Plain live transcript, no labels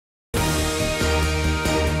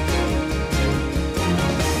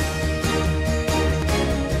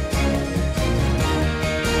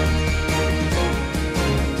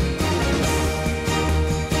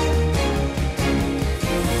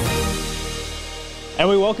And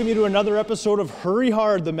we welcome you to another episode of Hurry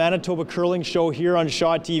Hard, the Manitoba Curling Show here on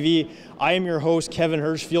Shaw TV. I am your host, Kevin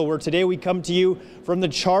Hirschfield, where today we come to you from the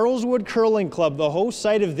Charleswood Curling Club, the host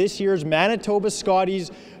site of this year's Manitoba Scotties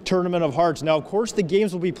Tournament of Hearts. Now, of course, the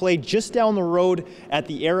games will be played just down the road at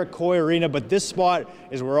the Eric Coy Arena, but this spot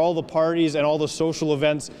is where all the parties and all the social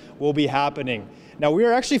events will be happening. Now, we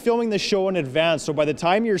are actually filming this show in advance, so by the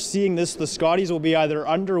time you're seeing this, the Scotties will be either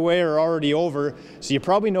underway or already over, so you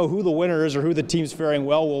probably know who the winner is or who the team's faring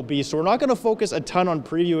well will be. So we're not going to focus a ton on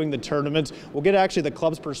previewing the tournament. We'll get actually the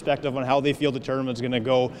club's perspective on how they feel the tournament's going to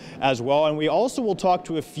go as well. And we also will talk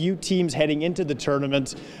to a few teams heading into the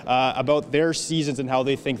tournament about their seasons and how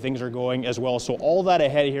they think things are going as well. So all that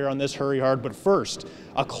ahead here on this Hurry Hard. But first,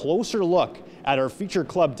 a closer look at our featured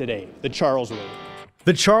club today, the Charleswood.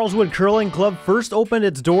 The Charleswood Curling Club first opened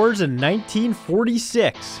its doors in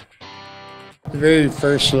 1946. The very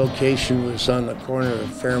first location was on the corner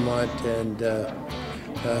of Fairmont and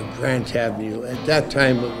Grant Avenue. At that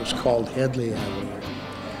time it was called Headley Avenue.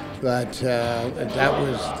 But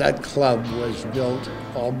that club was built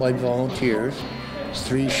all by volunteers. It's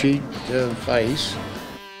 3-sheet of ice.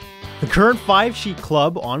 The current 5-sheet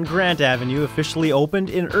club on Grant Avenue officially opened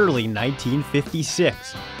in early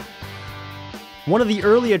 1956. One of the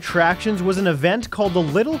early attractions was an event called the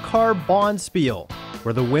Little Car Bonspiel,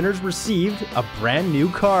 where the winners received a brand new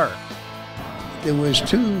car. There was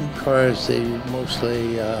 2 cars they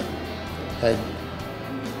mostly had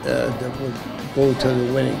that would go to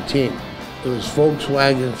the winning team. There was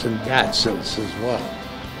Volkswagens and Datsuns as well.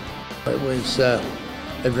 It was a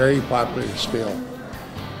very popular spiel,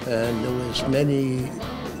 and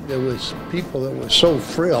there was people that were so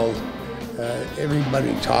thrilled.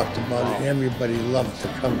 Everybody talked about it. Everybody loved to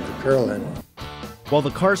come to curling. While the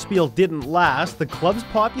car spiel didn't last, the club's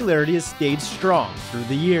popularity has stayed strong through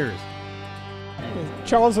the years.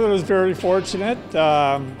 Charleswood was very fortunate.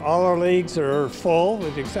 All our leagues are full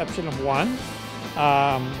with the exception of one.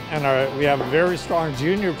 And we have a very strong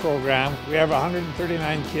junior program. We have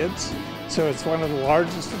 139 kids, so it's one of the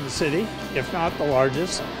largest in the city, if not the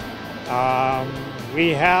largest. We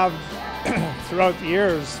have throughout the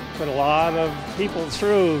years put a lot of people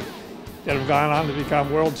through that have gone on to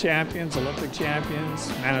become world champions, Olympic champions,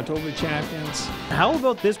 Manitoba champions. How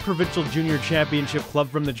about this provincial junior championship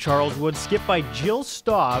club from the Charleswood, skipped by Jill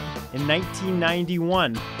Staub in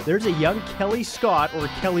 1991? There's a young Kelly Scott, or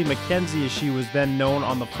Kelly McKenzie as she was then known,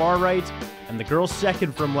 on the far right, and the girl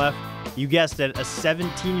second from left, you guessed it, a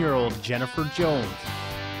 17-year-old Jennifer Jones.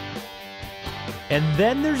 And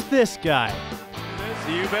then there's this guy.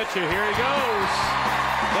 You betcha, here he goes.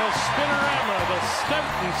 The Spinorama, the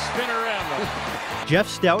Stoughton Spinorama. Jeff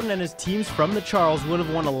Stoughton and his teams from the Charleswood have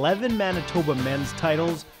won 11 Manitoba men's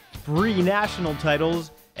titles, 3 national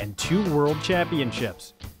titles, and 2 world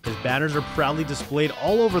championships. His banners are proudly displayed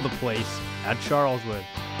all over the place at Charleswood.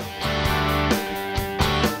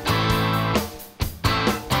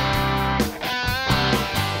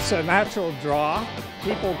 It's a natural draw.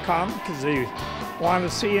 People come because they want to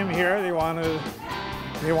see him here. They want to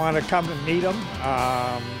come and meet him.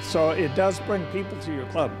 So it does bring people to your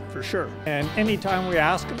club, for sure. And anytime we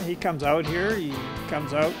ask him, he comes out here. He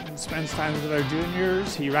comes out and spends time with our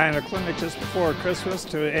juniors. He ran a clinic just before Christmas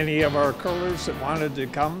to any of our curlers that wanted to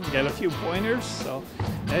come get a few pointers. So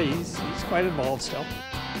yeah, he's quite involved still.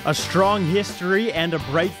 A strong history and a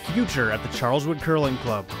bright future at the Charleswood Curling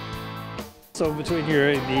Club. So between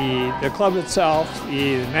the club itself,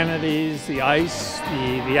 the amenities, the ice,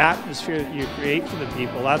 the atmosphere that you create for the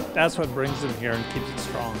people, that's what brings them here and keeps it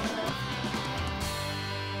strong.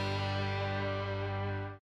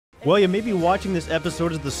 Well, you may be watching this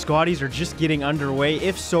episode as the Scotties are just getting underway.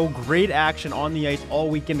 If so, great action on the ice all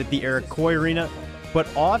weekend at the Eric Coy Arena, but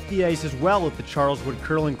off the ice as well at the Charleswood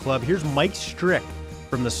Curling Club. Here's Mike Strick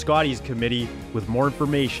from the Scotties Committee with more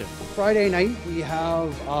information. Friday night we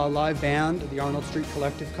have a live band, the Arnold Street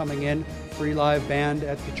Collective, coming in. Free live band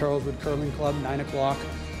at the Charleswood Curling Club, 9 o'clock.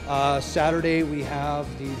 Saturday we have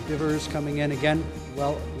the Divers coming in again,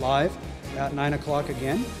 live at 9 o'clock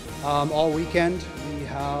again. All weekend we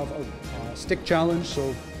have a stick challenge,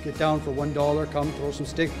 so get down for $1, come throw some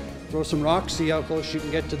stick, throw some rocks, see how close you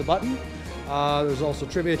can get to the button. There's also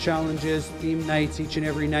trivia challenges, theme nights each and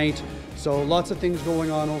every night. So lots of things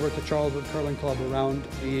going on over at the Charleswood Curling Club around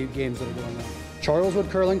the games that are going on.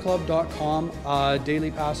 CharleswoodCurlingClub.com.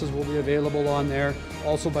 Daily passes will be available on there.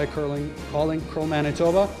 Also by calling Curl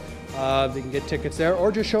Manitoba. They can get tickets there,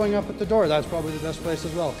 or just showing up at the door. That's probably the best place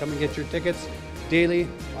as well. Come and get your tickets. Daily,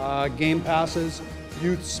 game passes,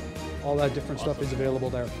 youths, all that different stuff is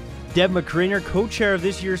available there. Deb McCrainer, co-chair of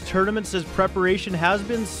this year's tournament, says preparation has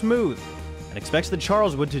been smooth and expects the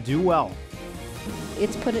Charleswood to do well.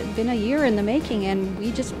 been a year in the making, and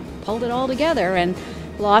we just pulled it all together, and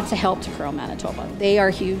lots of help to Curl Manitoba. They are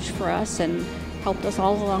huge for us and helped us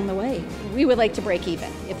all along the way. We would like to break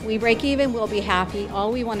even. If we break even, we'll be happy.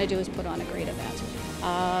 All we want to do is put on a great event.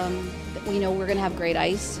 We know we're going to have great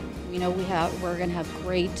ice. We know we're going to have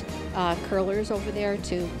great curlers over there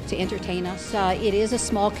to entertain us. It is a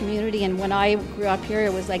small community, and when I grew up here,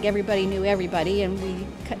 it was like everybody knew everybody, and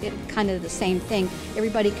it kind of the same thing.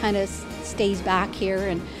 Everybody kind of stays back here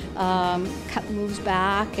and moves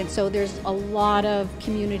back, and so there's a lot of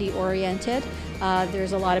community oriented.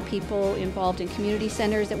 There's a lot of people involved in community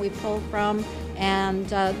centers that we pull from, and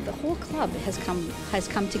the whole club has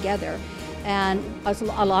come together. And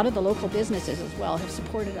a lot of the local businesses as well have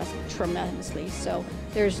supported us tremendously. So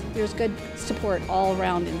there's good support all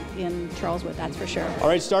around in Charleswood, that's for sure. All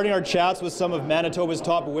right, starting our chats with some of Manitoba's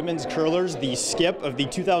top women's curlers, the skip of the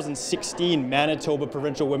 2016 Manitoba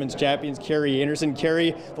Provincial Women's Champions, Kerri Einarson.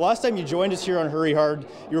 Kerri, the last time you joined us here on Hurry Hard,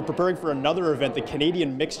 you were preparing for another event, the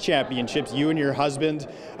Canadian Mixed Championships. You and your husband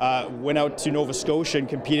went out to Nova Scotia and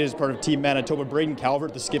competed as part of Team Manitoba. Braden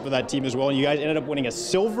Calvert, the skip of that team as well, and you guys ended up winning a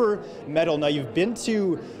silver medal. Now, you've been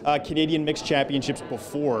to Canadian Mixed Championships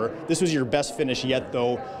before. This was your best finish yet, though.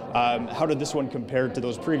 How did this one compare to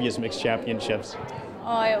those previous Mixed Championships?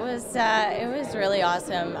 Oh, it was really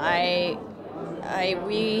awesome.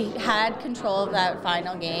 We had control of that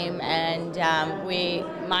final game, and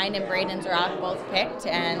mine and Braden's rock both picked,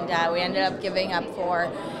 and we ended up giving up 4.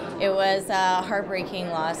 It was a heartbreaking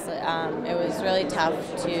loss. It was really tough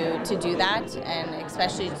to do that, and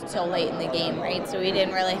especially so late in the game, right? So we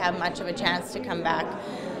didn't really have much of a chance to come back.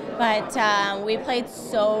 But we played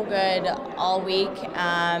so good all week,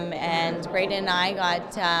 and Braden and I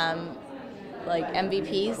got like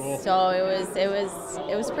MVPs. Cool. So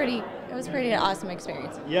it was pretty awesome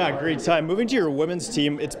experience. Yeah, great time. Moving to your women's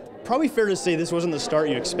team, it's probably fair to say this wasn't the start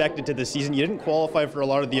you expected to the season. You didn't qualify for a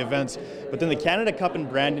lot of the events, but then the Canada Cup in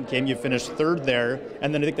Brandon came, you finished 3rd there,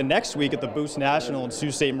 and then I think the next week at the Boost National in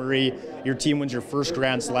Sault Ste. Marie, your team wins your first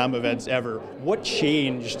Grand Slam events ever. What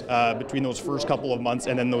changed between those first couple of months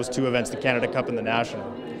and then those 2 events, the Canada Cup and the National?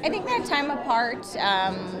 I think that time apart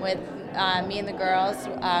with me and the girls,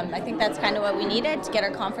 I think that's kind of what we needed to get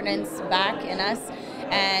our confidence back in us.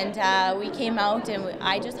 And we came out, and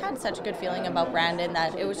I just had such a good feeling about Brandon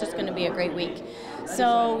that it was just going to be a great week.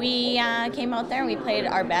 So we came out there and we played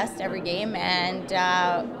our best every game, and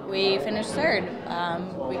we finished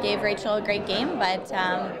 3rd. We gave Rachel a great game, but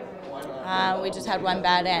we just had one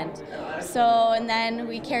bad end. So, and then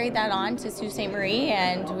we carried that on to Sault Ste. Marie,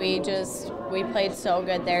 and we played so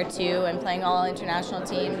good there too, and playing all international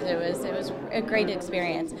teams. It was a great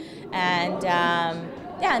experience. And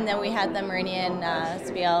yeah, and then we had the Meridian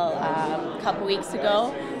Spiel a couple weeks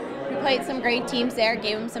ago. We played some great teams there,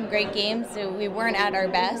 gave them some great games. So we weren't at our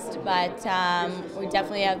best, but we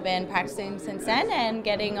definitely have been practicing since then and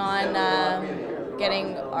getting our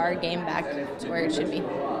game back to where it should be.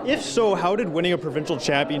 If so, how did winning a provincial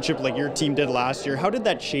championship like your team did last year, how did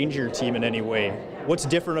that change your team in any way? What's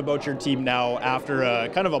different about your team now after a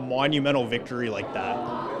kind of a monumental victory like that?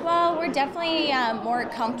 Well, we're definitely more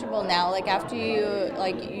comfortable now. Like after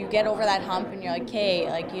you get over that hump and you're like, okay,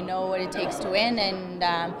 like you know what it takes to win, and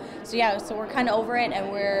so we're kind of over it,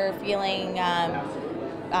 and we're feeling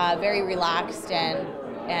very relaxed,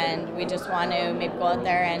 and we just want to maybe go out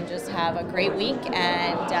there and just have a great week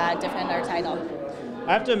and defend our title.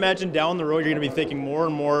 I have to imagine down the road you're going to be thinking more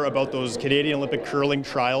and more about those Canadian Olympic curling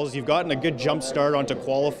trials. You've gotten a good jump start onto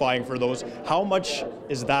qualifying for those. How much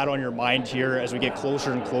is that on your mind here as we get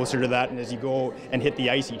closer and closer to that, and as you go and hit the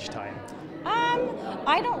ice each time?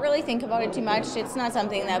 I don't really think about it too much. It's not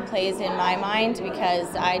something that plays in my mind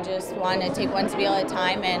because I just want to take one spiel at a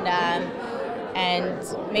time, and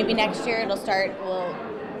maybe next year it'll start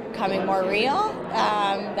becoming more real,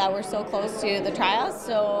 that we're so close to the trials.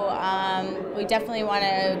 So we definitely want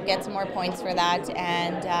to get some more points for that,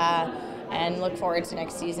 and look forward to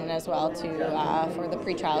next season as well for the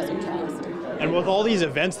pre-trials and trials. And with all these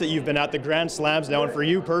events that you've been at, the Grand Slams now, and for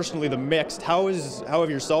you personally, the mixed, how have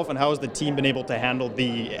yourself and how has the team been able to handle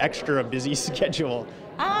the extra busy schedule?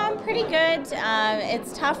 Pretty good.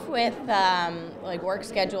 It's tough with like work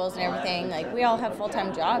schedules and everything. Like we all have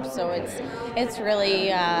full-time jobs, so it's really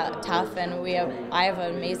tough. And I have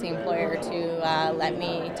an amazing employer to let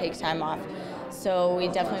me take time off. So we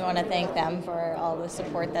definitely want to thank them for all the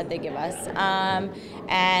support that they give us.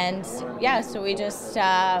 And yeah, so we just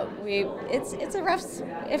it's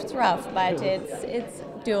rough, but it's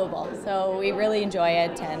doable. So we really enjoy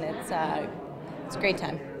it, and it's It's a great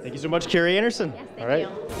time. Thank you so much, Kerri Einarson. Yes, All right.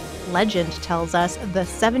 Legend tells us the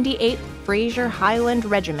 78th Fraser Highland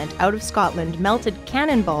Regiment out of Scotland melted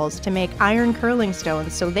cannonballs to make iron curling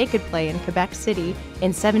stones so they could play in Quebec City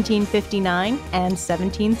in 1759 and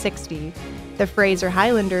 1760. The Fraser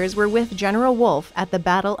Highlanders were with General Wolfe at the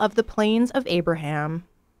Battle of the Plains of Abraham.